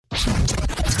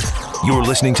You're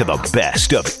listening to the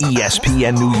best of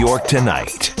ESPN New York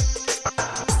Tonight.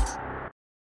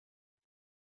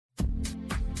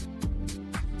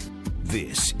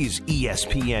 This is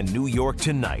ESPN New York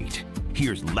Tonight.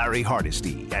 Here's Larry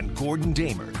Hardesty and Gordon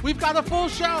Damer. We've got a full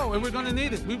show, and we're going to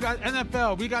need it. We've got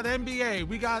NFL, we got NBA,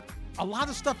 we got a lot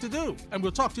of stuff to do, and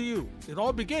we'll talk to you. It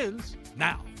all begins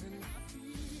now.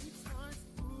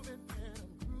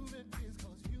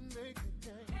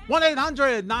 One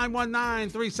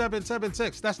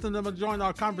 800-919-3776. That's the number to join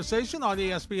our conversation on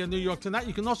ESPN New York Tonight.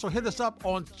 You can also hit us up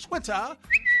on Twitter,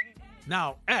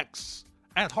 now X,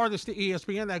 at Hardesty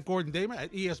ESPN, at Gordon Damer,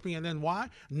 at ESPN NY,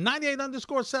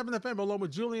 98_7 FM, along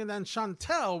with Julian and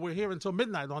Chantel. We're here until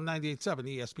midnight on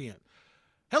 98.7 ESPN.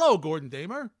 Hello, Gordon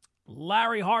Damer.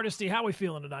 Larry Hardesty, how are we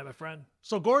feeling tonight, my friend?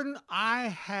 So, Gordon, I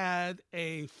had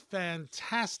a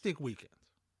fantastic weekend.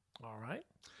 All right.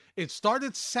 It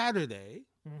started Saturday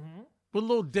with a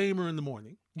little Damer in the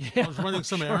morning. Yeah, I was running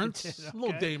some errands. Okay. A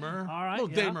little Damer. All right. A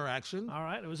little Damer action. All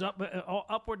right. It was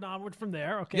upward and onward from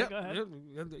there. Okay, Yep. go ahead.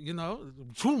 You know,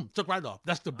 boom, took right off.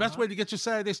 That's the best way to get your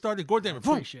Saturday started. Gordon Damer.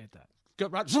 Boom. Appreciate that.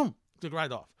 Got right, zoom, took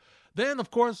right off. Then,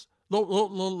 of course, little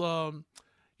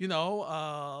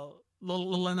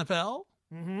NFL.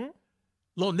 Mm-hmm.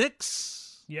 Little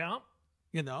Knicks. Yeah.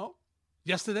 You know,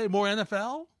 yesterday, more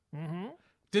NFL. Mm-hmm.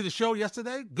 Did the show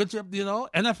yesterday. Good job,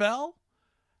 NFL.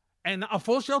 And a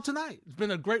full show tonight. It's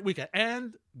been a great weekend.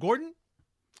 And Gordon,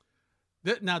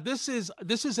 now this is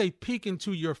a peek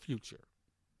into your future.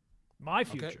 My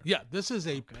future. Okay? Yeah, this is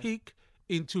a peek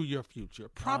into your future.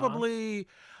 Probably,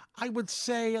 I would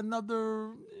say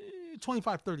another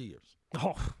 25, 30 years.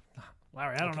 Oh,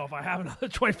 Larry, I don't know if I have another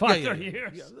 25, 30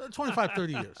 years. Yeah, 25,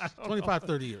 30 years. 25,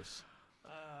 30 years.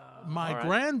 My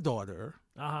granddaughter...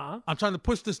 I'm trying to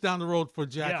push this down the road for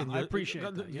Jack. Yeah, and I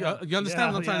appreciate that. You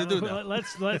understand what I'm trying to do now?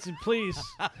 Let's please.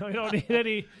 We don't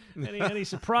need any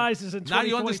surprises in 2024, now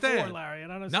you understand, Larry.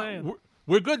 And I understand. Now,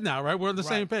 we're good now, right? We're on the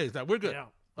same page. Now we're good. Yeah,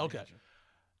 okay.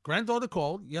 Granddaughter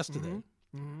called yesterday,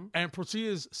 and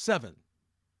proceeded 7,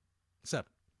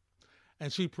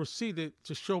 and she proceeded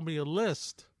to show me a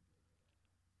list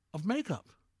of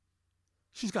makeup.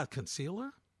 She's got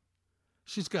concealer.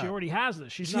 She already has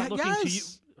this. She's not looking to you.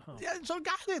 Oh. Yeah, so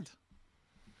got it.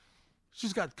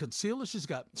 She's got concealer. She's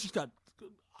got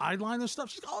eyeliner stuff.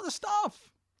 She's got all the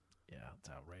stuff. Yeah, it's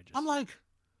outrageous. I'm like,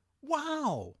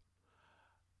 wow.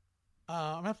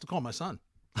 I'm gonna have to call my son.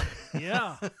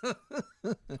 Yeah.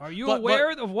 Are you aware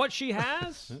of what she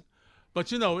has? But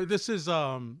this is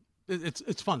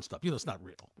it's fun stuff. It's not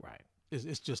real. Right.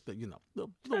 It's just that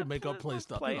little makeup play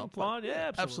stuff. Fun.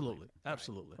 Yeah, absolutely. Right.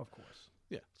 Of course.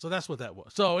 Yeah, so that's what that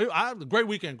was. So I had a great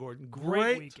weekend, Gordon.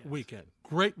 Great weekend.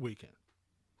 Great weekend.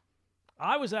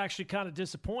 I was actually kind of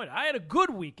disappointed. I had a good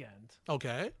weekend.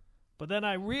 Okay. But then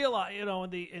I realized, in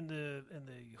the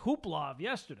hoopla of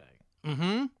yesterday,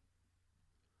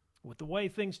 with the way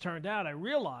things turned out, I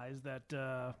realized that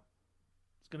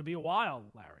it's going to be a while,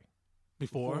 Larry,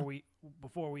 before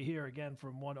we hear again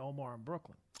from one Omar in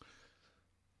Brooklyn.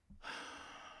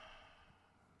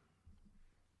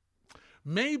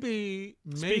 Maybe.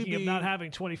 Speaking of not having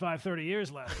 25, 30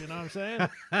 years left, you know what I'm saying?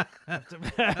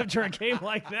 After a game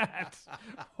like that.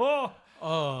 Oh.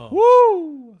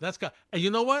 Woo! That's got. And you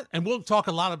know what? And we'll talk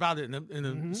a lot about it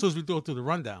as soon as we go through the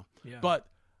rundown. Yeah. But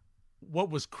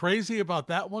what was crazy about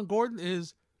that one, Gordon,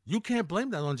 is you can't blame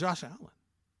that on Josh Allen.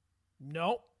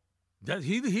 Nope. That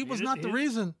he was not the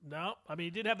reason. No. I mean,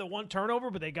 he did have the one turnover,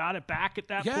 but they got it back at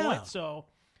that point, so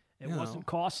it wasn't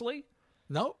costly.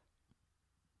 Nope.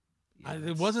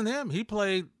 It wasn't him. He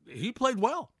played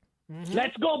well. Mm-hmm.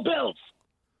 Let's go, Bills.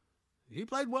 He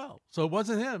played well. So it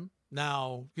wasn't him.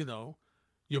 Now, you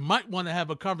might want to have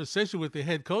a conversation with the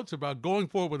head coach about going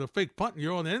forward with a fake punt in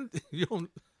your own end, deep punt?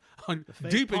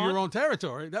 in your own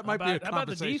territory. That might be a conversation. How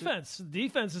about the defense? The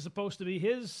defense is supposed to be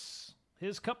his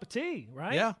cup of tea,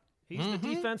 right? Yeah. He's the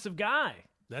defensive guy.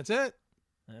 That's it.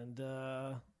 And,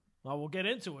 we'll get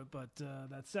into it, but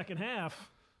that second half...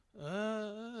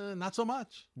 not so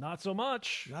much. Not so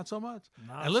much.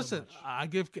 And listen, I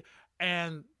give,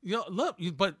 and look.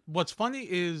 But what's funny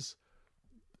is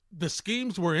the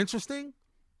schemes were interesting.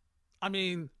 I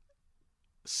mean,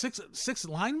 six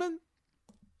linemen.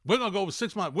 We're gonna go with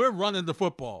 6 linemen. We're running the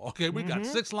football. Okay, we got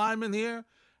 6 linemen here.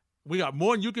 We got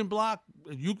more than you can block.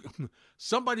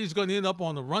 Somebody's going to end up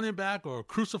on the running back or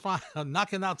crucifying,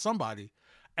 knocking out somebody.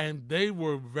 And they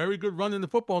were very good running the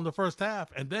football in the first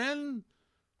half, and then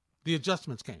the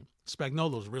adjustments came.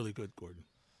 Spagnuolo's really good, Gordon.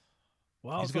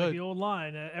 Well, it's like the old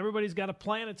line. Everybody's got a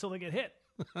plan until they get hit.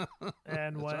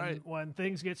 And when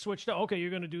things get switched up, okay,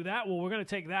 you're going to do that. Well, we're going to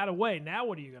take that away. Now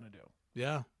what are you going to do?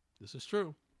 Yeah, this is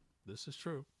true.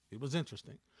 It was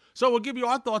interesting. So we'll give you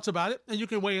our thoughts about it, and you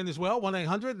can weigh in as well,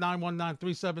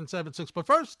 1-800-919-3776. But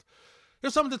first,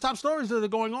 here's some of the top stories that are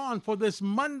going on for this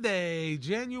Monday,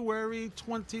 January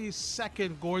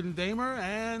 22nd, Gordon Damer.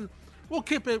 And we'll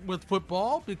keep it with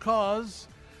football because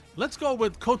let's go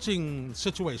with coaching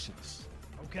situations.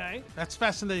 Okay. That's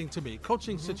fascinating to me,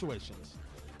 coaching situations.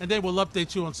 And then we'll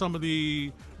update you on some of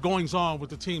the goings-on with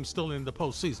the team still in the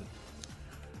postseason.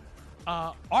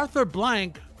 Arthur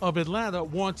Blank of Atlanta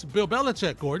wants Bill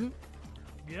Belichick, Gordon.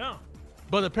 Yeah.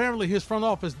 But apparently his front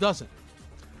office doesn't.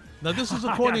 Now, this is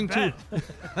according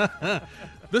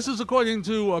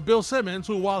to Bill Simmons,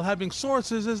 who, while having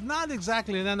sources, is not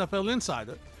exactly an NFL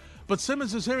insider. But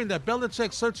Simmons is hearing that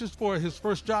Belichick searches for his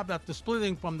first job after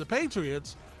splitting from the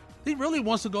Patriots. He really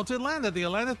wants to go to Atlanta. The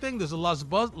Atlanta thing, there's a lot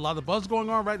of buzz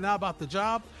going on right now about the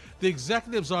job. The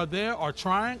executives are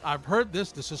trying. I've heard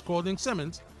this. This is quoting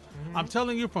Simmons. I'm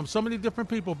telling you from so many different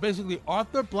people, basically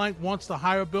Arthur Blank wants to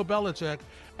hire Bill Belichick,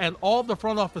 and all the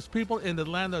front office people in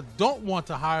Atlanta don't want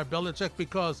to hire Belichick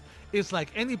because it's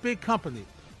like any big company.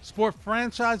 Sport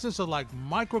franchises are like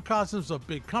microcosms of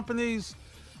big companies,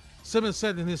 Simmons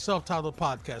said in his self-titled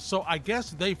podcast. So I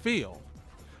guess they feel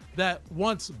that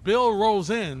once Bill rolls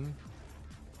in,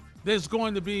 there's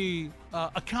going to be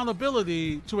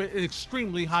accountability to an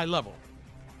extremely high level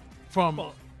from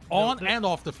on and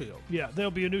off the field. Yeah,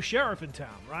 there'll be a new sheriff in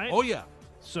town, right? Oh, yeah.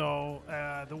 So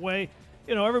the way,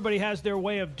 everybody has their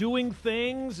way of doing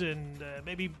things, and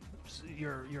maybe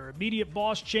your immediate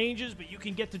boss changes, but you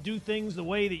can get to do things the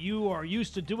way that you are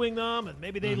used to doing them, and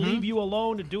maybe they leave you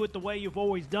alone to do it the way you've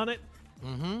always done it.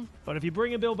 But if you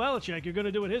bring in Bill Belichick, you're going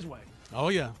to do it his way. Oh,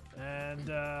 yeah. And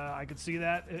I could see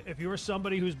that if you're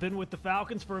somebody who's been with the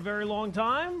Falcons for a very long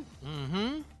time,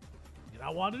 you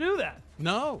don't want to do that.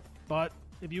 No. But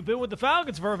if you've been with the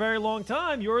Falcons for a very long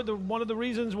time, you're one of the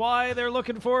reasons why they're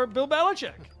looking for Bill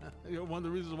Belichick. You're one of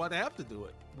the reasons why they have to do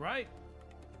it. Right.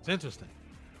 It's interesting.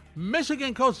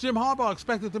 Michigan coach Jim Harbaugh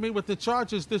expected to meet with the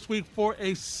Chargers this week for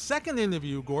a second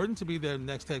interview, Gordon, to be their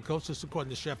next head coach, this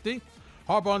according to Shefty.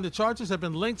 Harbaugh and the Chargers have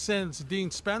been linked since Dean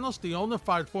Spanos, the owner,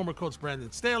 fired former coach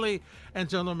Brandon Staley and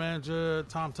general manager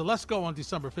Tom Telesco on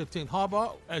December 15th.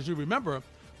 Harbaugh, as you remember,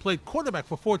 played quarterback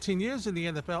for 14 years in the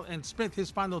NFL and spent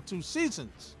his final 2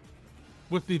 seasons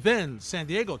with the then San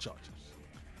Diego Chargers.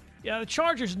 Yeah, the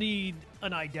Chargers need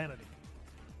an identity.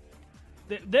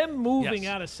 Them moving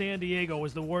out of San Diego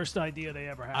was the worst idea they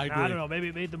ever had. I agree. I don't know. Maybe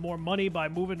it made them more money by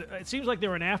moving. It seems like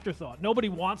they're an afterthought. Nobody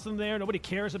wants them there. Nobody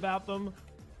cares about them.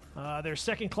 They're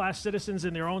second-class citizens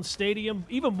in their own stadium,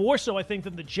 even more so, I think,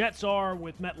 than the Jets are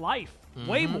with MetLife.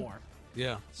 Way more.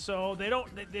 Yeah. So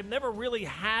they've never really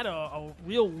had a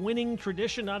real winning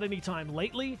tradition, not any time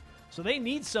lately. So they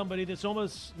need somebody that's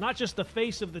almost not just the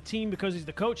face of the team because he's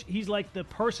the coach. He's like the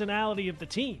personality of the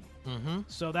team.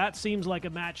 So that seems like a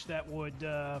match that would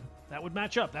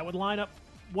match up. That would line up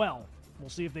well. We'll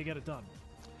see if they get it done.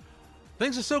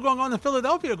 Things are still going on in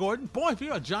Philadelphia, Gordon. Boy, if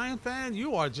you're a Giant fan,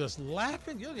 you are just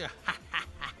laughing.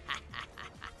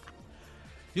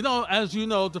 As you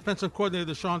know, defensive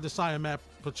coordinator Sean Desai and Matt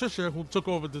Patricia, who took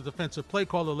over the defensive play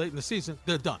caller late in the season,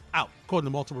 they're done. Out, according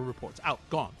to multiple reports. Out,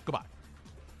 gone, goodbye.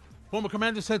 Former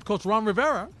Commanders head coach Ron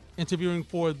Rivera interviewing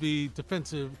for the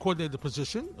defensive coordinator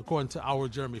position, according to our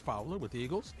Jeremy Fowler with the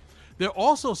Eagles. They're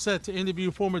also set to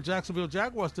interview former Jacksonville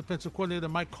Jaguars defensive coordinator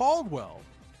Mike Caldwell.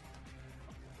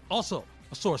 Also,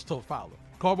 a source told Fowler.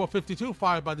 Caldwell, 52,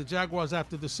 fired by the Jaguars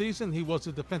after the season. He was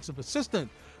a defensive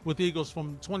assistant with the Eagles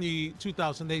from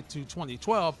 2008 to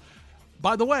 2012.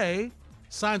 By the way,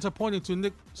 signs are pointing to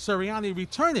Nick Sirianni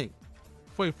returning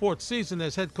for a 4th season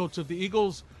as head coach of the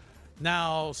Eagles.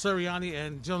 Now, Sirianni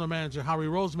and general manager Howie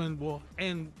Roseman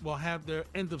will have their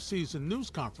end-of-season news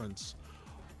conference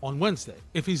on Wednesday.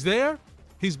 If he's there,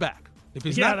 he's back. If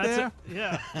he's not there...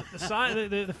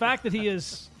 The fact that he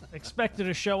is expected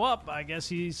to show up, I guess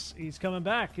he's coming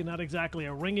back. Not exactly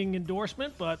a ringing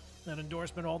endorsement, but an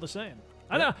endorsement all the same.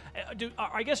 I don't know.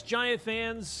 I guess Giant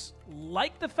fans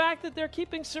like the fact that they're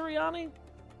keeping Sirianni?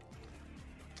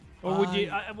 Or would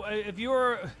you, if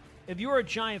you're a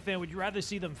Giant fan, would you rather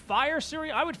see them fire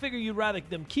Sirianni? I would figure you'd rather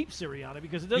them keep Sirianni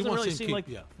because it doesn't really seem like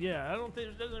it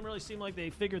doesn't really seem like they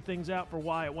figured things out for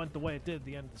why it went the way it did at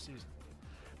the end of the season.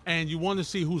 And you want to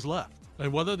see who's left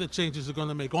and what other changes are going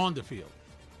to make on the field.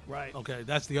 Right. Okay,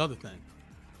 that's the other thing.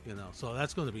 So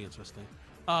that's going to be interesting.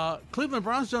 Cleveland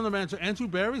Browns general manager Andrew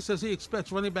Berry says he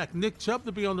expects running back Nick Chubb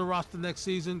to be on the roster next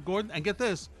season. Gordon, and get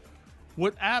this,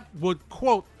 would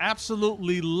quote,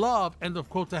 absolutely love, end of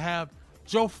quote, to have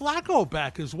Joe Flacco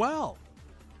back as well.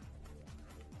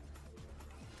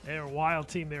 They're a wild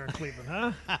team there in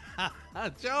Cleveland, huh?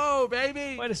 Joe,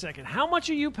 baby. Wait a second. How much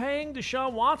are you paying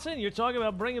Deshaun Watson? You're talking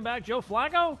about bringing back Joe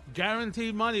Flacco?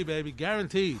 Guaranteed money, baby.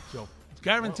 Guaranteed, Joe. It's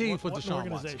guaranteed for Deshaun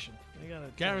organization.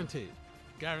 Watson. Guaranteed.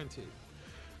 Guaranteed.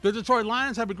 The Detroit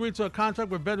Lions have agreed to a contract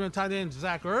with veteran tight end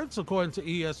Zach Ertz, according to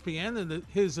ESPN, and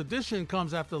his addition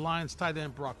comes after Lions tight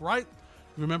end Brock Wright,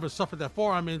 remember, suffered that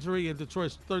forearm injury in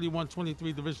Detroit's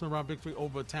 31-23 divisional round victory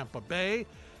over Tampa Bay.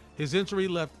 His injury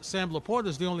left Sam Laporte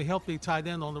as the only healthy tight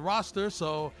end on the roster,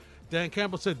 so Dan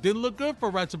Campbell said didn't look good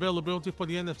for Wright's availability for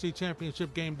the NFC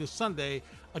Championship game this Sunday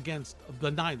against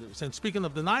the Niners. And speaking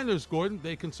of the Niners, Gordon,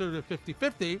 they considered it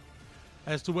 50-50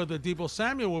 as to whether Deebo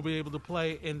Samuel will be able to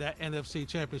play in that NFC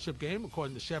Championship game,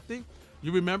 according to Shefty.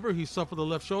 You remember he suffered a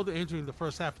left shoulder injury in the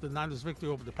first half of the Niners' victory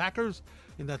over the Packers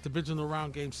in that divisional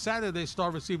round game Saturday.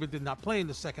 Star receiver did not play in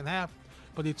the second half,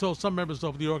 but he told some members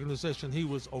of the organization he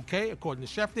was okay, according to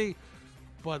Shefty.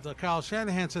 But Kyle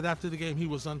Shanahan said after the game he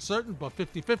was uncertain, but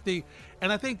 50-50.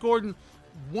 And I think, Gordon,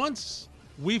 once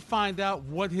we find out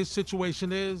what his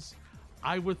situation is,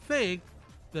 I would think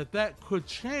that could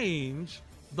change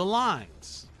the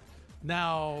lines.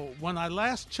 Now, when I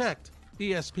last checked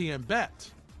ESPN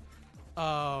Bet,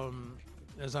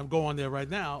 as I'm going there right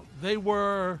now, they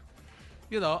were,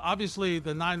 obviously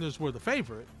the Niners were the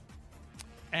favorite,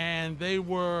 and they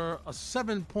were a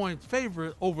 7-point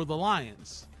favorite over the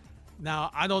Lions.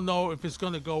 Now, I don't know if it's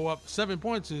going to go up. 7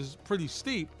 points is pretty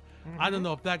steep. Mm-hmm. I don't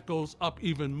know if that goes up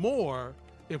even more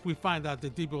if we find out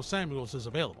that Deebo Samuels is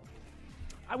available.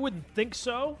 I wouldn't think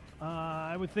so.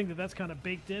 I would think that that's kind of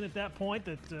baked in at that point,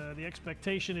 that the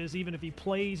expectation is even if he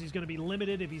plays, he's going to be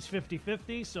limited if he's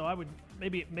 50-50. So I would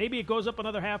maybe it goes up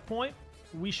another half point.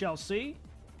 We shall see.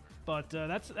 But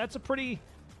that's a pretty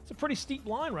steep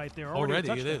line right there. Already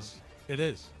it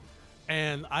is.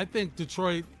 And I think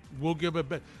Detroit will give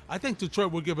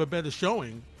a better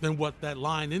showing than what that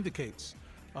line indicates.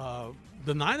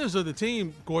 The Niners are the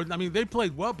team, Gordon. I mean, they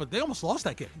played well, but they almost lost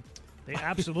that game. They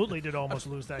absolutely did almost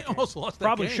lose that game. Almost lost that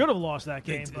Probably game. should have lost that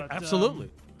game. But,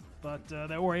 absolutely. But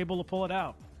they were able to pull it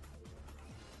out.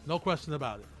 No question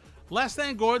about it. Last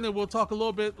thing, Gordon, and we'll talk a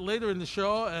little bit later in the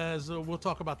show as we'll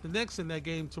talk about the Knicks in that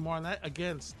game tomorrow night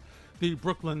against the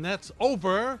Brooklyn Nets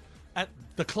over at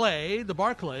the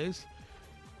Barclays.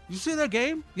 You see that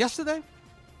game yesterday?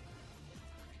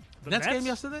 The Nets game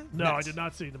yesterday? No, Nets. I did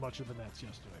not see much of the Nets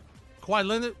yesterday. Kawhi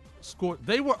Leonard scored.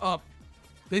 They were up.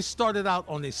 They started out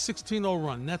on a 16-0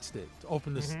 run. Nets did to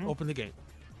open the game.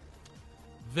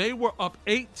 They were up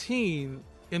 18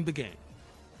 in the game.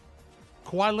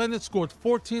 Kawhi Leonard scored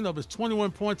 14 of his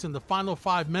 21 points in the final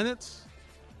 5 minutes.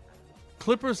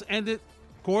 Clippers ended,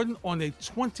 Gordon, on a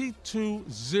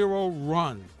 22-0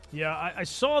 run. Yeah, I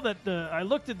saw that I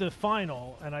looked at the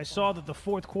final, and I saw that the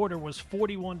fourth quarter was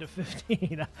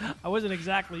 41-15. I wasn't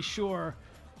exactly sure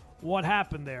what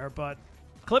happened there, but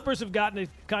Clippers have gotten it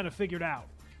kind of figured out,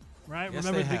 right? Yes,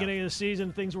 Remember at the beginning of the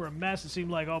season, things were a mess. It seemed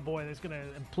like, oh boy, it's going to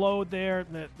implode there.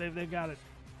 They've got it.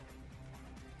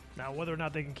 Now, whether or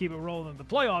not they can keep it rolling in the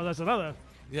playoffs, that's another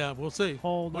we'll see.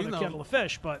 Whole other kettle of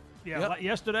fish. But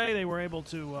yesterday they were able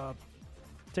to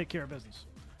take care of business.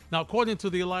 Now, according to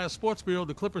the Elias Sports Bureau,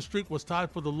 the Clipper streak was tied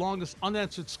for the longest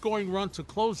unanswered scoring run to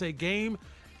close a game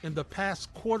in the past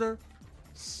 25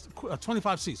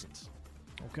 seasons.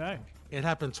 Okay. It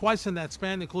happened twice in that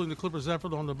span, including the Clippers'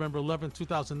 effort on November 11,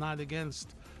 2009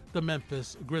 against the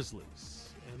Memphis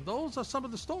Grizzlies. And those are some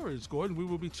of the stories, Gordon, we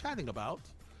will be chatting about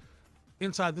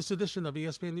inside this edition of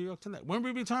ESPN New York Tonight. When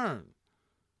we return,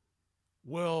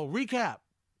 we'll recap,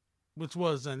 which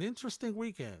was an interesting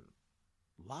weekend.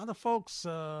 A lot of folks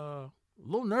a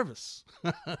little nervous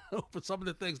for some of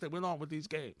the things that went on with these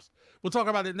games. We'll talk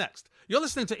about it next. You're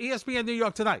listening to ESPN New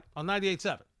York Tonight on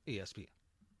 98.7 ESPN.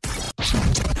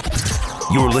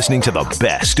 You're listening to the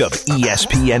best of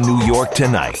ESPN New York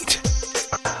Tonight.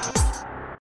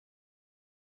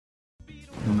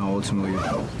 Ultimately,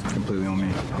 completely on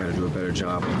me. I got to do a better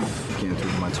job of getting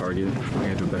through to my target. I got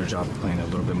to do a better job of playing a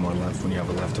little bit more left when you have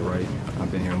a left to right.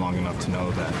 I've been here long enough to know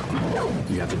that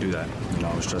you have to do that.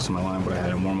 I was trusting my line, but I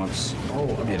had in warm-ups.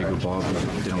 Hit a good ball, but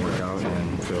it didn't work out,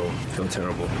 and feel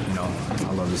terrible.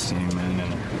 I love this team, man,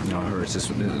 and it hurts. This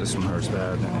one hurts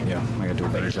bad. And, I got to do a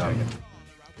better job.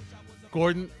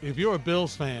 Gordon, if you're a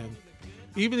Bills fan,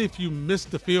 even if you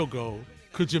missed the field goal,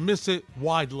 could you miss it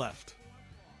wide left?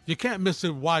 You can't miss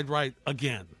it wide right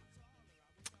again.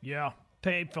 Yeah,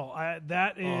 painful.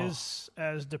 That is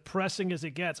as depressing as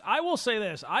it gets. I will say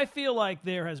this. I feel like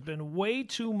there has been way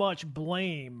too much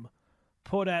blame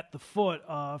put at the foot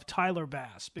of Tyler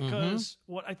Bass because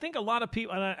what I think a lot of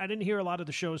people, and I didn't hear a lot of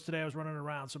the shows today. I was running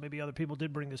around, so maybe other people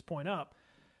did bring this point up.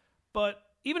 But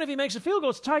even if he makes a field goal,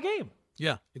 it's a tie game.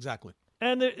 Yeah, exactly.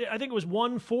 And I think it was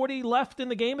 1:40 left in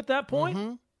the game at that point.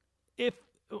 Mm-hmm. If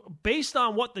based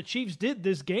on what the Chiefs did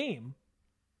this game,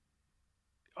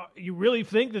 you really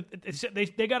think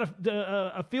that they got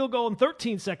a field goal in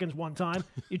 13 seconds one time?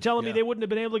 You're telling me they wouldn't have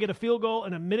been able to get a field goal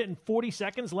in 1 minute and 40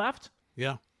 seconds left?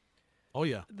 Yeah. Oh,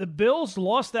 yeah. The Bills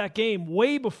lost that game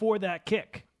way before that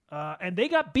kick, and they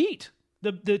got beat.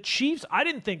 The Chiefs, I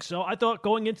didn't think so. I thought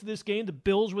going into this game, the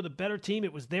Bills were the better team.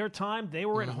 It was their time. They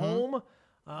were at home.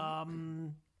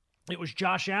 It was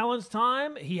Josh Allen's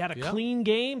time. He had a clean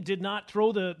game, did not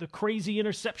throw the crazy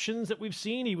interceptions that we've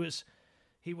seen.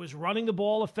 He was running the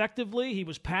ball effectively. He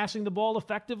was passing the ball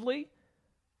effectively.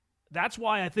 That's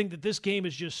why I think that this game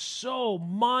is just so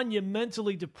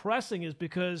monumentally depressing, is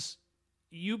because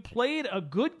you played a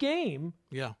good game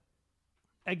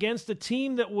against a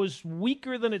team that was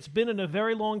weaker than it's been in a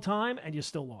very long time, and you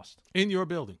still lost. In your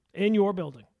building. In your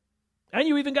building. And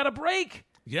you even got a break.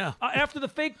 Yeah. After the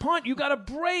fake punt, you got a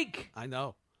break. I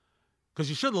know. Because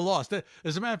you should have lost.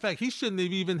 As a matter of fact, he shouldn't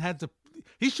have even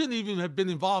have been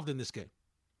involved in this game.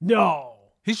 No.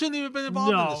 He shouldn't even have been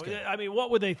involved in this game. I mean,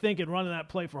 what were they thinking running that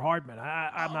play for Hardman?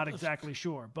 I'm not exactly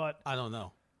sure. But I don't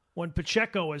know. When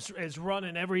Pacheco is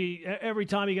running every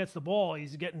time he gets the ball,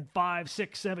 he's getting 5,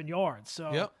 6, 7 yards.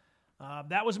 So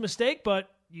that was a mistake,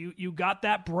 but you got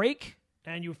that break.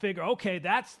 And you figure, okay,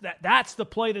 that's the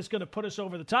play that's going to put us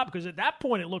over the top, because at that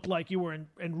point it looked like you were in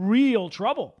real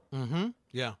trouble. Mm-hmm.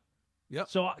 Yeah. Yep.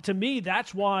 So to me,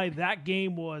 that's why that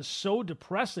game was so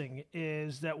depressing,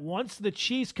 is that once the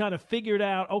Chiefs kind of figured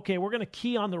out, okay, we're going to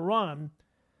key on the run,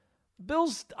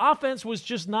 Bills' offense was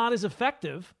just not as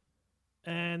effective.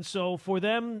 And so for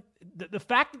them, the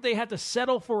fact that they had to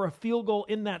settle for a field goal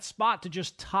in that spot to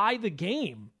just tie the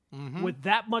game with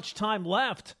that much time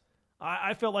left,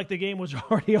 I felt like the game was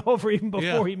already over even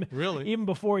before even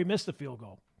before he missed the field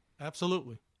goal.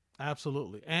 Absolutely.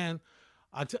 And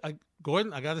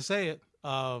Gordon, I got to say it.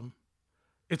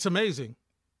 It's amazing.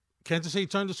 Kansas City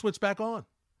turned the switch back on.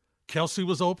 Kelsey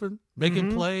was open,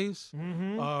 making plays.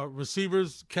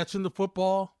 Receivers catching the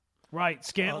football. Right,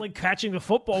 Scantling catching the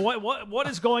football. What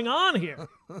is going on here?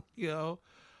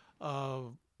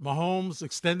 Mahomes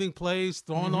extending plays,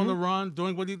 throwing on the run,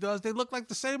 doing what he does. They look like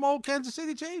the same old Kansas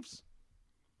City Chiefs.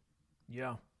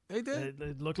 Yeah, they did.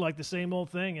 It looked like the same old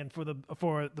thing, and for the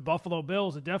Buffalo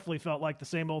Bills, it definitely felt like the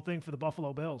same old thing for the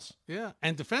Buffalo Bills. Yeah,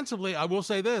 and defensively, I will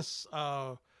say this: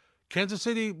 Kansas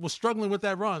City was struggling with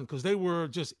that run because they were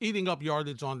just eating up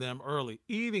yardage on them early,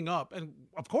 eating up, and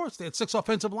of course they had 6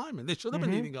 offensive linemen. They should have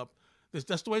been eating up.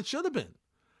 That's the way it should have been,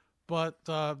 but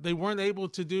they weren't able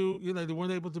to do. They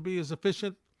weren't able to be as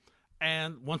efficient.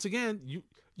 And once again,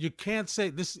 you can't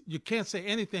say this. You can't say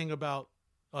anything about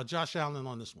Josh Allen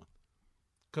on this one,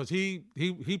 because he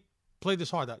played his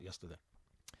heart out yesterday.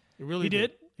 He really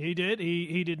did. He did.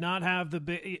 He did not have the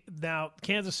big. Now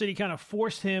Kansas City kind of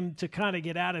forced him to kind of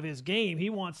get out of his game. He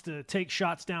wants to take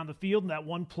shots down the field. In that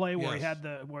one play where he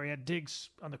had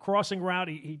Diggs on the crossing route,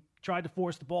 he tried to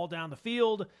force the ball down the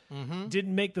field.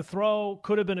 Didn't make the throw.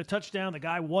 Could have been a touchdown. The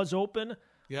guy was open.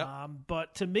 Yeah.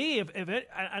 But to me, if it,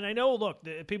 and I know, look,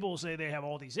 people will say they have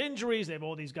all these injuries, they have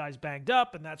all these guys banged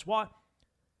up, and that's why.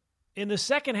 In the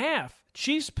second half,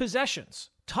 Chiefs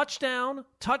possessions, touchdown.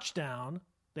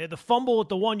 They had the fumble at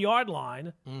the 1 yard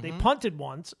line. They punted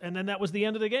once, and then that was the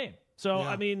end of the game. So,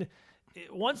 I mean,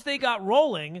 once they got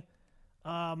rolling,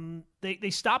 they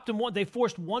stopped them. They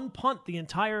forced one punt the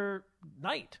entire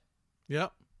night.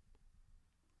 Yep.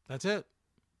 That's it.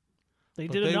 They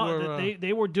did enough.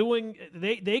 They were doing.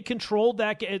 They controlled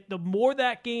that game. The more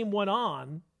that game went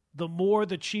on, the more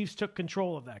the Chiefs took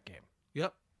control of that game.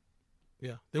 Yep.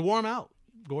 Yeah, they wore him out,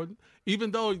 Gordon.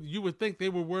 Even though you would think they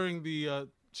were wearing the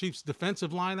Chiefs'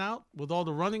 defensive line out with all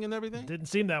the running and everything, didn't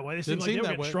seem that way. They seemed like they were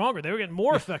getting stronger. They were getting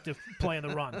more effective playing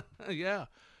the run. Yeah.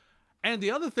 And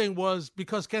the other thing was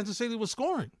because Kansas City was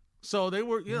scoring, so they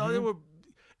were. They were.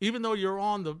 Even though you're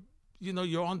on the.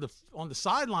 You're on the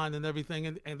sideline and everything,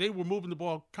 and they were moving the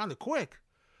ball kind of quick.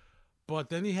 But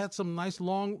then he had some nice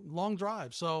long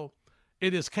drives. So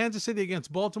it is Kansas City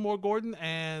against Baltimore, Gordon,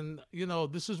 and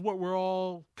this is what we're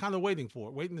all kind of waiting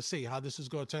to see how this is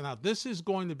going to turn out. This is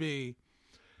going to be,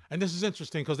 and this is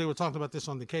interesting because they were talking about this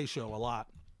on the K Show a lot.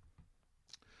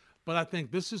 But I think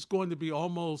this is going to be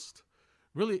almost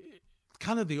really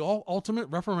kind of the ultimate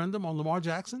referendum on Lamar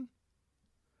Jackson.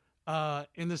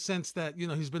 In the sense that,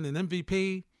 he's been an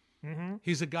MVP.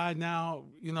 He's a guy now,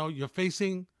 you're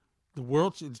facing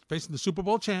facing the Super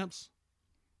Bowl champs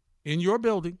in your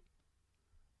building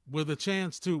with a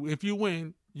chance to, if you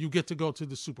win, you get to go to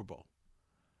the Super Bowl.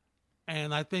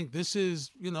 And I think this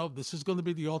is going to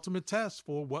be the ultimate test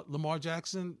for what Lamar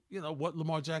Jackson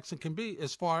can be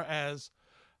as far as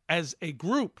a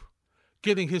group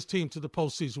getting his team to the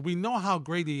postseason. We know how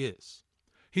great he is.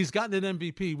 He's gotten an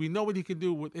MVP. We know what he can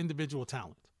do with individual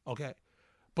talent. Okay.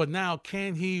 But now,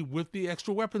 can he, with the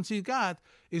extra weapons he got,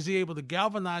 is he able to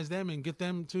galvanize them and get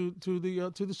them to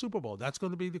the Super Bowl? That's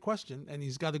going to be the question, and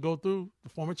he's got to go through the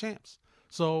former champs.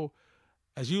 So,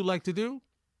 as you like to do,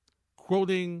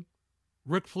 quoting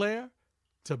Ric Flair,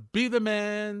 to be the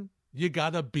man, you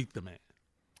got to beat the man.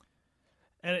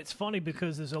 And it's funny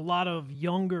because there's a lot of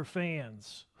younger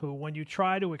fans who, when you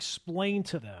try to explain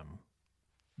to them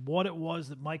what it was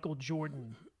that Michael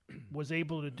Jordan was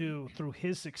able to do through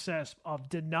his success of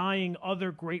denying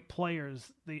other great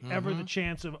players the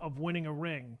chance of winning a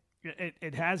ring,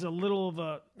 it has a little of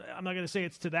a, I'm not going to say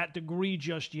it's to that degree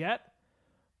just yet,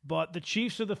 but the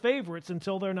Chiefs are the favorites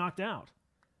until they're knocked out.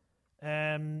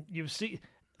 And you see,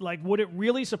 like, would it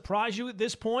really surprise you at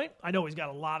this point? I know he's got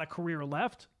a lot of career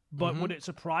left, but would it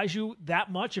surprise you that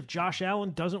much if Josh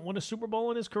Allen doesn't win a Super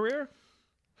Bowl in his career?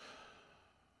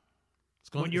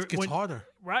 It gets harder.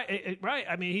 Right, right.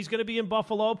 I mean, he's going to be in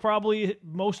Buffalo probably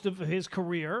most of his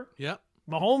career. Yep.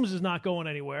 Mahomes is not going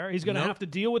anywhere. He's going to have to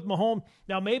deal with Mahomes.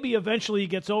 Now, maybe eventually he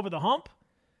gets over the hump.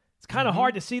 It's kind of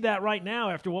hard to see that right now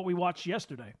after what we watched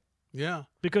yesterday. Yeah.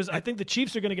 Because I think the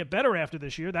Chiefs are going to get better after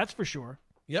this year. That's for sure.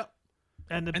 Yep.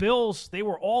 And the Bills, they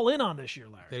were all in on this year,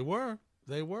 Larry.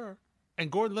 They were. And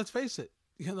Gordon, let's face it.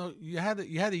 You had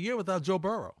a year without Joe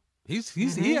Burrow. He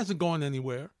hasn't gone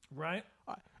anywhere. Right.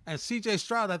 And C.J.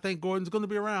 Stroud, I think Gordon's going to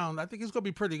be around. I think he's going to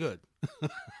be pretty good.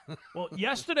 Well,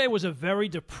 yesterday was a very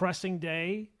depressing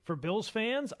day for Bills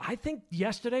fans. I think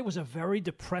yesterday was a very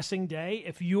depressing day.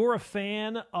 If you're a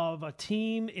fan of a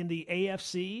team in the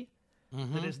AFC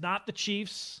that is not the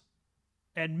Chiefs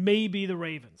and maybe the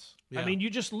Ravens. Yeah. I mean,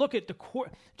 you just look at the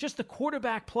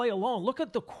quarterback play alone. Look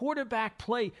at the quarterback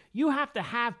play. You have to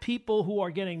have people who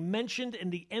are getting mentioned in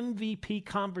the MVP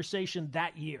conversation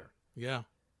that year. Yeah.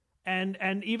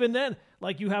 And even then,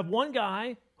 like, you have one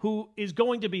guy who is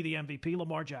going to be the MVP,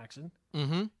 Lamar Jackson.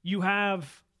 Mm-hmm. You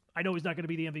have, I know he's not going to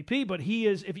be the MVP, but he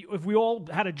is. If we all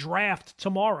had a draft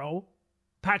tomorrow,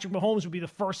 Patrick Mahomes would be the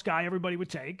first guy everybody would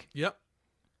take. Yep.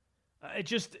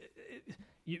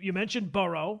 You mentioned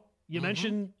Burrow. You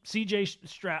mentioned C.J.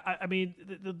 Stroud. I mean,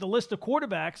 the list of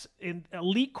quarterbacks,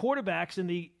 elite quarterbacks in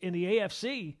the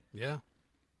AFC. Yeah.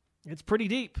 It's pretty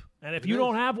deep. And if you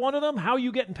don't have one of them, how are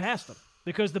you getting past them?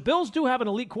 Because the Bills do have an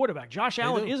elite quarterback. Josh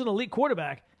Allen is an elite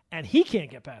quarterback, and he can't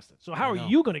get past it. So how are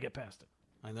you going to get past it?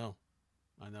 I know.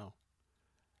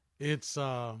 It's,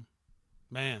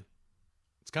 man,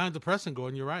 it's kind of depressing,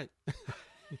 Gordon. You're right.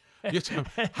 You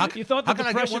thought the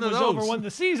depression was over when the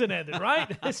season ended,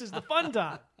 right? This is the fun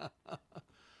time.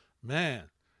 Man,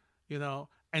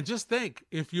 and just think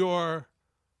if you're,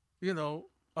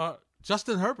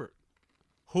 Justin Herbert,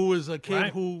 who is a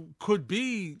kid who could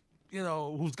be,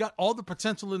 who's got all the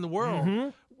potential in the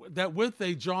world, that with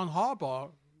a John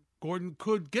Harbaugh, Gordon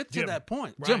could get to that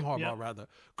point. Right. Jim Harbaugh, rather,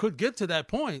 could get to that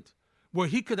point where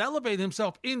he could elevate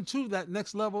himself into that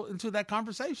next level, into that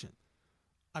conversation.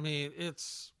 I mean,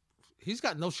 he's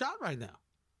got no shot right now.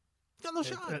 He's got no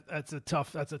shot. That's a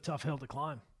tough hill to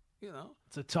climb.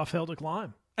 It's a tough hill to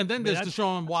climb. And then there's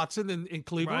Deshaun Watson in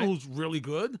Cleveland, who's really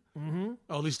good. Mm-hmm.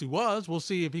 Or at least he was. We'll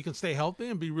see if he can stay healthy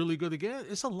and be really good again.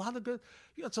 It's a lot of good.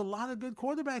 It's a lot of good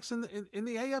quarterbacks in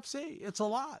the AFC. It's a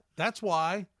lot. That's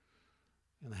why,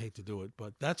 and I hate to do it,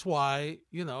 but that's why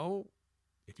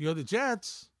if you're the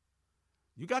Jets,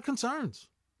 you got concerns.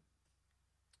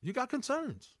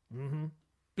 Mm-hmm.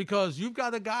 Because you've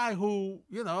got a guy who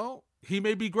he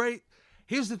may be great.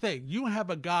 Here's the thing: you have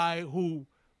a guy who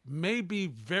may be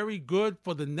very good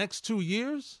for the next 2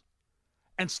 years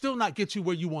and still not get you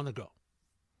where you want to go.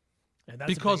 And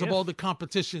that's because of all the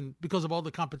competition,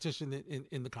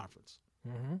 in the conference.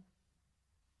 Mm-hmm.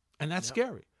 And that's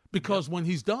scary because when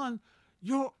he's done,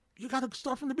 you got to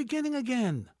start from the beginning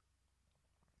again.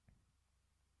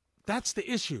 That's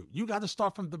the issue. You got to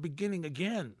start from the beginning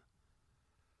again.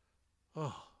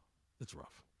 Oh, it's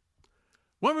rough.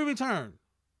 When we return,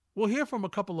 we'll hear from a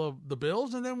couple of the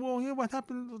Bills, and then we'll hear what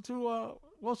happened to.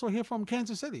 We'll also hear from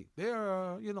Kansas City. They're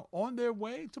on their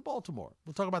way to Baltimore.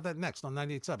 We'll talk about that next on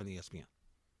 98.7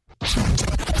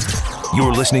 ESPN.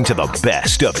 You're listening to the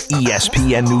best of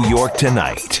ESPN New York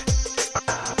Tonight.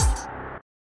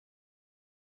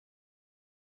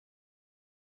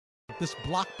 This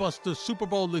blockbuster Super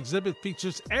Bowl exhibit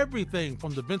features everything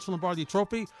from the Vince Lombardi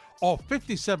Trophy, all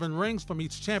 57 rings from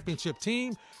each championship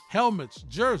team, helmets,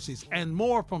 jerseys, and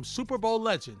more from Super Bowl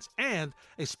legends, and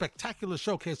a spectacular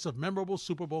showcase of memorable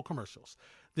Super Bowl commercials.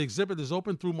 The exhibit is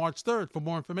open through March 3rd. For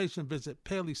more information, visit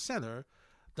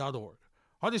paleycenter.org.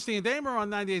 Hardesty and Damer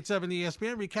on 98.7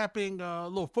 ESPN, recapping a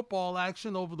little football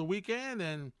action over the weekend.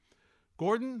 And,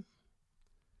 Gordon,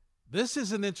 this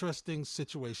is an interesting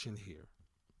situation here.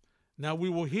 Now, we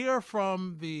will hear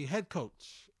from the head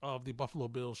coach of the Buffalo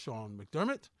Bills, Sean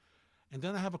McDermott, and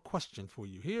then I have a question for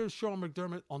you. Here's Sean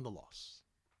McDermott on the loss.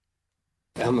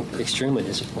 I'm extremely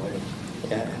disappointed.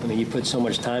 Yeah, I mean, you put so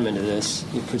much time into this.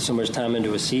 You put so much time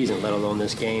into a season, let alone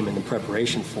this game and the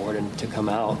preparation for it, and to come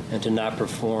out and to not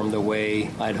perform the way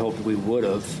I'd hoped we would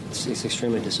have. It's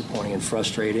extremely disappointing and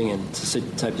frustrating, and it's the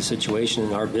type of situation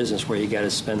in our business where you got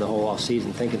to spend the whole off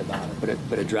season thinking about it.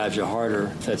 But it drives you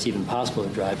harder, if that's even possible to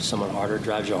drive someone harder, it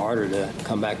drives you harder to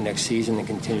come back next season and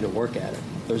continue to work at it.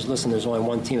 There's only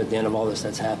one team at the end of all this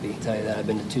that's happy. I tell you that. I've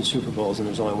been to 2 Super Bowls, and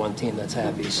there's only one team that's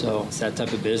happy. So it's that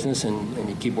type of business, and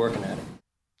you keep working at it.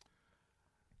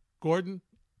 Gordon,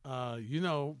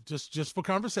 just for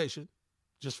conversation,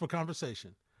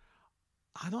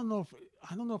 I don't know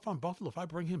if I'm Buffalo, if I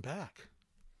bring him back.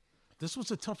 This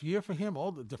was a tough year for him,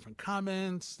 all the different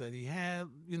comments that he had,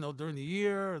 during the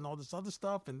year and all this other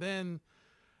stuff. And then,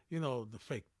 the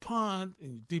fake punt,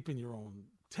 and you're deep in your own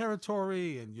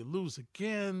territory and you lose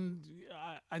again.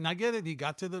 And I get it. He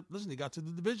got to the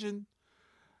division,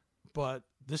 but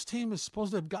this team is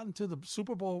supposed to have gotten to the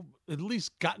Super Bowl, at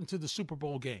least gotten to the Super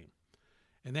Bowl game.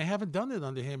 And they haven't done it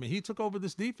under him. And he took over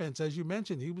this defense. As you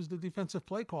mentioned, he was the defensive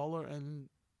play caller, and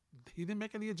he didn't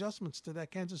make any adjustments to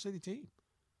that Kansas City team.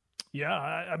 Yeah,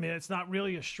 I mean, it's not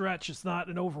really a stretch. It's not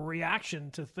an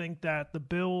overreaction to think that the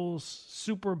Bills'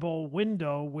 Super Bowl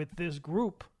window with this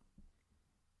group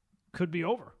could be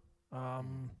over.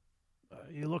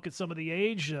 You look at some of the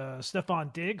age.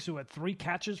 Stephon Diggs, who had 3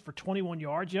 catches for 21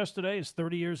 yards yesterday, is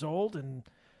 30 years old, and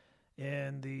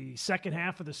in the second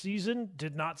half of the season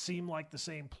did not seem like the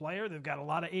same player. They've got a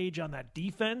lot of age on that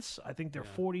defense. I think they're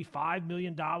 $45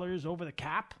 million over the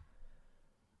cap.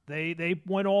 They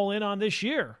went all in on this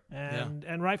year,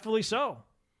 and rightfully so.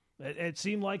 It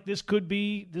seemed like this could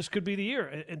be the year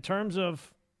in terms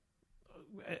of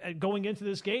going into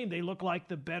this game. They look like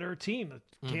the better team.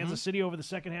 Kansas City over the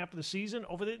second half of the season,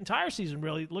 over the entire season,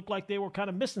 really looked like they were kind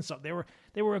of missing something.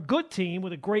 They were a good team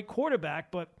with a great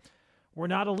quarterback, but we're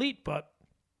not elite. But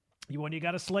when you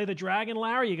got to slay the dragon,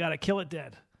 Larry, you got to kill it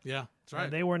dead. Yeah, that's right.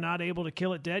 And they were not able to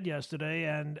kill it dead yesterday,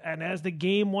 and as the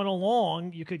game went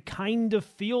along, you could kind of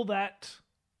feel that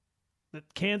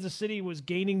Kansas City was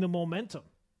gaining the momentum.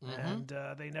 And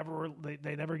they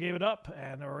never gave it up,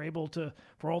 and are able to,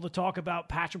 for all the talk about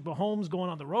Patrick Mahomes going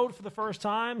on the road for the first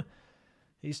time,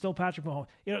 he's still Patrick Mahomes.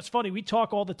 It's funny, we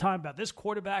talk all the time about this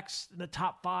quarterback's in the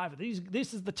top 5,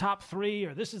 this is the top 3,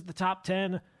 or this is the top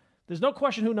 10. There's no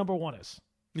question who number 1 is.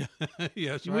 Yeah,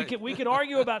 that's right. We could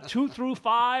argue about 2 through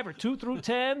 5 or 2 through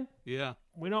 10. Yeah.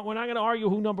 We're not going to argue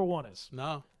who number 1 is.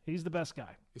 No. He's the best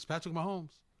guy. It's Patrick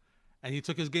Mahomes. And he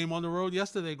took his game on the road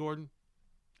yesterday, Gordon.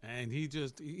 And he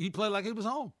played like he was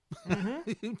home.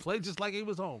 He played just like he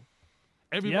was home.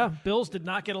 Bills did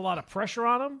not get a lot of pressure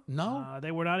on him. No.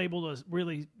 They were not able to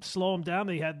really slow him down.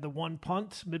 They had the 1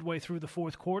 punt midway through the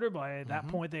fourth quarter. By that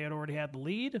point, they had already had the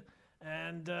lead.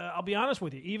 And I'll be honest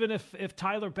with you, even if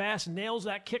Tyler Bass nails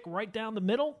that kick right down the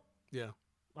middle,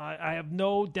 I have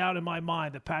no doubt in my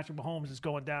mind that Patrick Mahomes is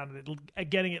going down and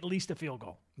getting at least a field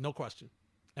goal. No question.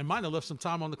 And might have left some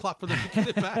time on the clock for them to get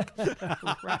it back.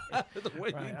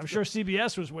 Right. I'm sure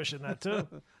CBS was wishing that too.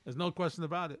 There's no question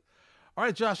about it. All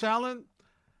right, Josh Allen,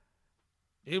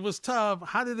 it was tough.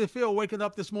 How did it feel waking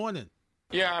up this morning?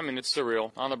 Yeah, I mean, it's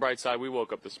surreal. On the bright side, we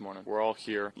woke up this morning. We're all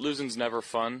here. Losing's never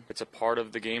fun. It's a part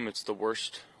of the game. It's the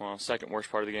second worst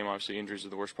part of the game. Obviously, injuries are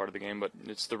the worst part of the game, but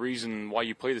it's the reason why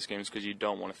you play this game is because you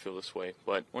don't want to feel this way.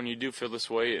 But when you do feel this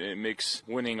way, it makes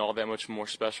winning all that much more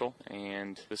special,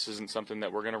 and this isn't something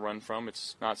that we're going to run from.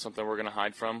 It's not something we're going to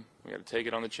hide from. We got to take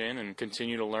it on the chin and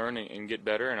continue to learn and get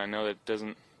better, and I know that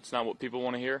it's not what people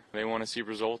want to hear. They want to see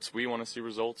results. We want to see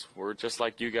results. We're just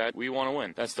like you guys. We want to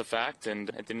win. That's the fact. And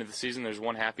at the end of the season, there's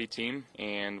one happy team,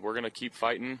 and we're going to keep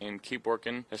fighting and keep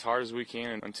working as hard as we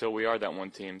can until we are that one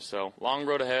team. So long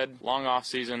road ahead, long off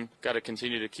season. Got to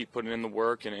continue to keep putting in the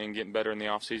work and getting better in the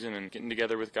off season and getting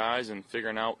together with guys and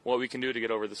figuring out what we can do to get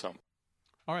over this hump.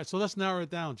 All right, so let's narrow it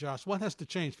down, Josh. What has to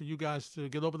change for you guys to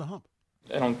get over the hump?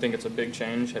 I don't think it's a big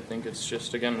change. I think it's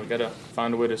just, again, we've got to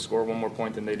find a way to score one more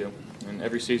point than they do. And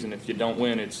every season, if you don't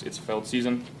win, it's a failed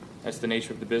season. that's the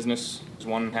nature of the business. There's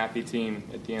one happy team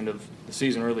at the end of the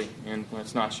season, really, and when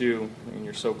it's not you and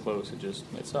you're so close,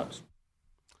 it sucks.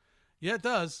 Yeah, it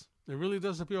does. It really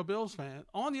does if you're a Bills fan.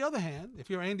 On the other hand, if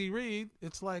you're Andy Reid,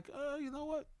 it's like, you know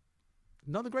what?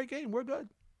 Another great game. We're good.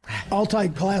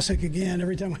 All-time classic again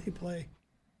every time we play.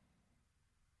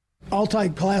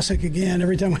 All-time classic again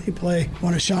every time we play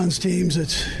one of Sean's teams.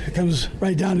 It comes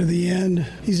right down to the end.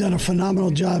 He's done a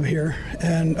phenomenal job here,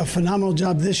 and a phenomenal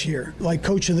job this year, like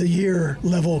Coach of the Year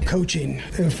level coaching.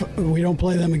 If we don't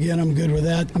play them again, I'm good with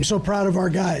that. I'm so proud of our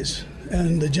guys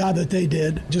and the job that they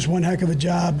did. Just one heck of a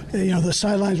job. You know, the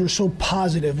sidelines were so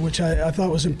positive, which I thought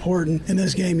was important in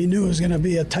this game. You knew it was going to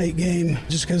be a tight game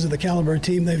just because of the caliber of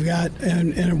team they've got,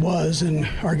 and it was. And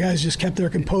our guys just kept their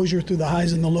composure through the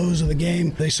highs and the lows of the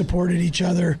game. They supported each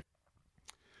other.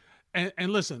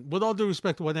 And listen, with all due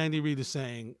respect to what Andy Reid is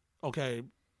saying, okay,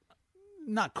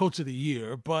 not Coach of the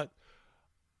Year, but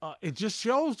it just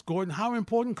shows, Gordon, how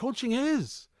important coaching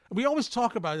is. We always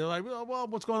talk about it, like, well,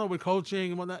 what's going on with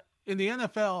coaching and whatnot. In the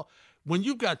NFL, when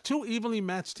you've got two evenly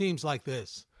matched teams like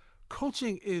this,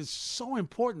 coaching is so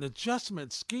important.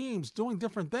 Adjustments, schemes, doing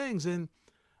different things. And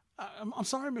I'm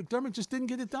sorry, McDermott just didn't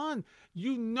get it done.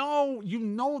 You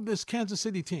know this Kansas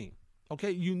City team. Okay,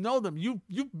 you know them.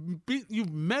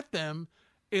 You've met them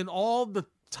in all the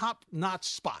top-notch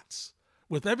spots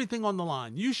with everything on the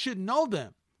line. You should know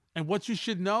them. And what you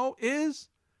should know is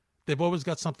they've always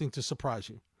got something to surprise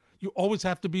you. You always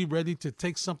have to be ready to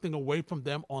take something away from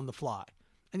them on the fly.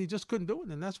 And he just couldn't do it,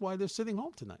 and that's why they're sitting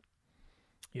home tonight.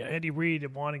 Yeah, Andy Reid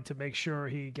wanting to make sure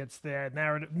he gets that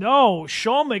narrative. No,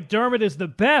 Sean McDermott is the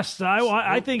best.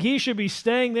 I think he should be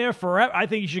staying there forever. I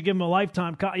think you should give him a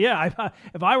lifetime.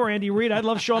 If I were Andy Reid, I'd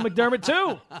love Sean McDermott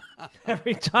too.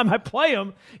 Every time I play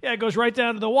him, it goes right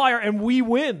down to the wire, and we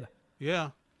win.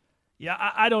 Yeah. Yeah,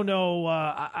 I don't know.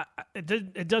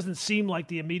 It doesn't seem like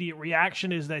the immediate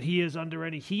reaction is that he is under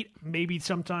any heat. Maybe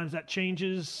sometimes that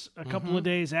changes a couple of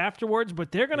days afterwards,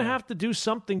 but they're going to have to do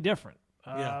something different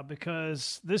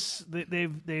because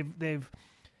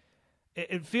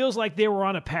it feels like they were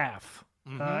on a path,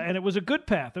 and it was a good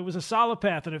path. It was a solid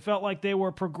path, and it felt like they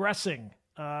were progressing.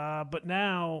 But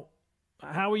now,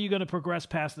 how are you going to progress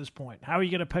past this point? How are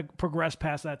you going to progress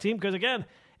past that team? Because again,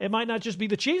 it might not just be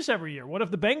the Chiefs every year. What if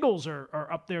the Bengals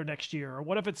are up there next year? Or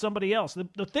what if it's somebody else?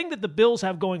 The thing that the Bills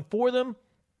have going for them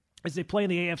is they play in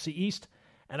the AFC East,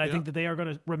 and I think that they are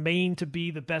going to remain to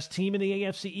be the best team in the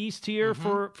AFC East here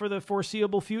for the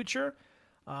foreseeable future.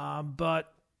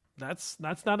 But that's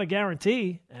not a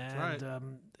guarantee.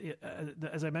 And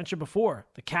as I mentioned before,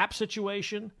 the cap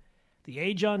situation, the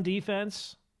age on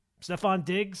defense, Stephon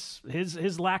Diggs,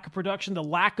 his lack of production, the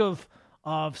lack of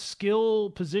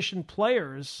skill position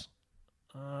players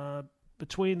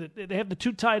between they have the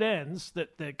two tight ends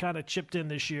that kind of chipped in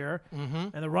this year,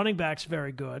 and the running back's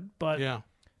very good, but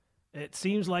it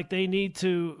seems like they need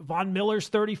to. Von Miller's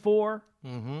 34.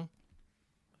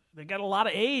 They got a lot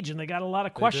of age and they got a lot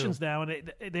of questions now,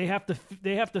 and they have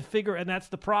to figure. And that's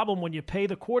the problem when you pay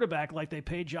the quarterback like they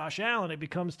paid Josh Allen. It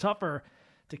becomes tougher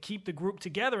to keep the group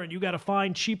together, and you got to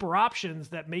find cheaper options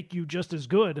that make you just as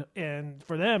good. And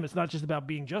for them, it's not just about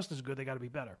being just as good; they got to be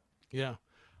better. Yeah,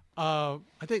 I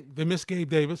think they missed Gabe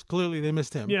Davis. Clearly, they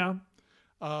missed him. Yeah,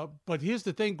 but here's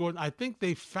the thing, Gordon. I think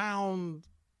they found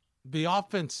the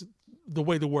offense, the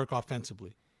way to work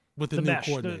offensively with the new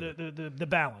coordinator, the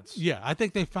balance. Yeah, I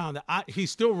think they found that. He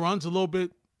still runs a little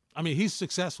bit. I mean, he's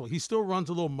successful. He still runs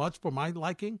a little much for my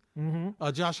liking.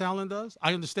 Josh Allen does.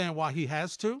 I understand why he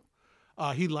has to.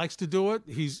 He likes to do it.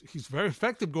 He's very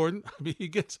effective, Gordon. I mean, he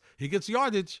gets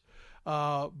yardage.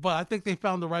 But I think they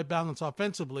found the right balance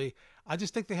offensively. I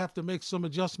just think they have to make some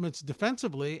adjustments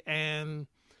defensively. And,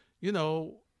 you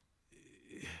know,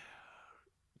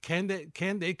 can they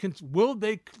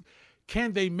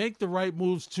make the right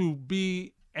moves to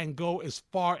be and go as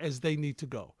far as they need to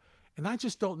go? And I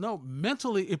just don't know.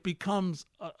 Mentally, it becomes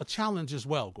a challenge as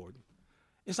well, Gordon.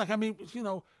 It's like, I mean, you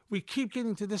know, we keep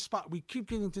getting to this spot. We keep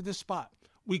getting to this spot.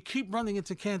 We keep running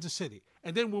into Kansas City.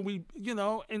 And then when we, you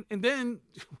know, and then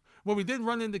when we did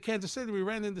run into Kansas City, we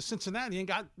ran into Cincinnati and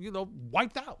got, you know,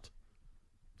 wiped out.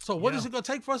 So what is it going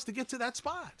to take for us to get to that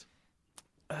spot?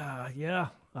 It's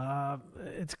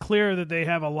clear that they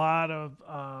have a lot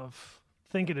of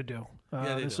thinking to do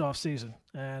this offseason.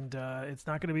 And it's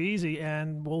not going to be easy,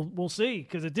 and we'll see.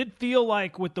 Because it did feel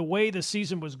like with the way the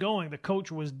season was going, the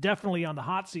coach was definitely on the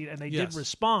hot seat, and they did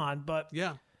respond. But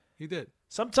yeah, he did.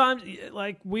 Sometimes,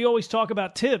 like we always talk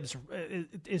about Tibbs,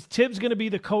 is Tibbs going to be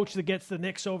the coach that gets the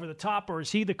Knicks over the top, or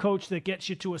is he the coach that gets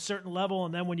you to a certain level,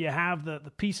 and then when you have the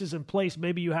pieces in place,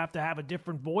 maybe you have to have a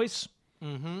different voice?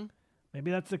 Maybe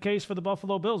that's the case for the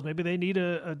Buffalo Bills. Maybe they need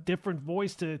a different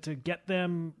voice to get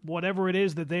them whatever it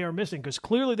is that they are missing, because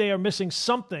clearly they are missing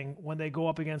something when they go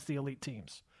up against the elite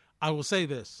teams. I will say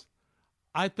this.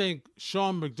 I think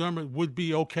Sean McDermott would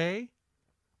be okay,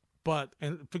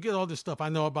 and forget all this stuff I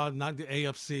know about, not the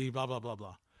AFC, blah, blah, blah,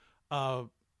 blah.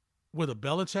 With a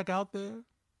Belichick out there,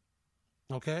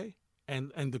 okay,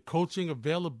 and the coaching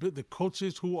available, the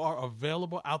coaches who are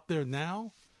available out there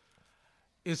now,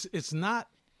 it's not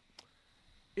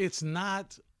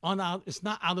out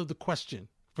of the question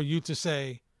for you to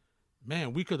say,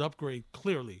 man, we could upgrade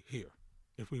clearly here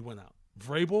if we went out.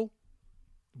 Vrabel,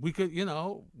 we could,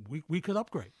 we could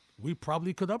upgrade. We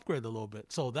probably could upgrade a little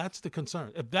bit. So that's the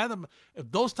concern. If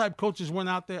those type coaches weren't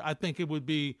out there, I think it would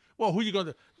be, well, who you going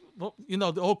to,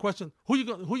 the old question, who you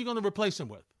going to replace him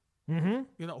with? Mm-hmm.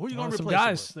 Who you going to replace him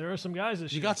with? There are some guys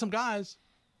this year. You got some guys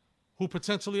who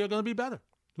potentially are going to be better.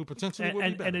 Who potentially will be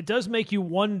better. And it does make you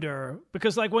wonder,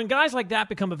 because like when guys like that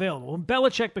become available, when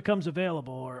Belichick becomes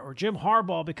available, or Jim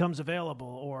Harbaugh becomes available,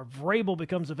 or Vrabel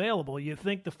becomes available, you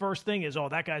think the first thing is, oh,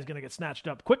 that guy's going to get snatched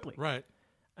up quickly. Right.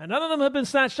 And none of them have been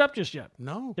snatched up just yet.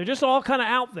 No. They're just all kind of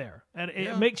out there. And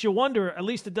it makes you wonder, at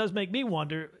least it does make me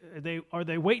wonder, are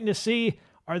they waiting to see,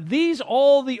 are these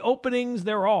all the openings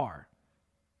there are?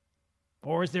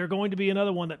 Or is there going to be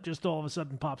another one that just all of a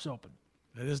sudden pops open?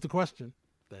 That is the question.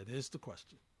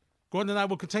 Gordon and I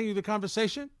will continue the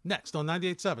conversation next on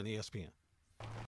 98.7 ESPN.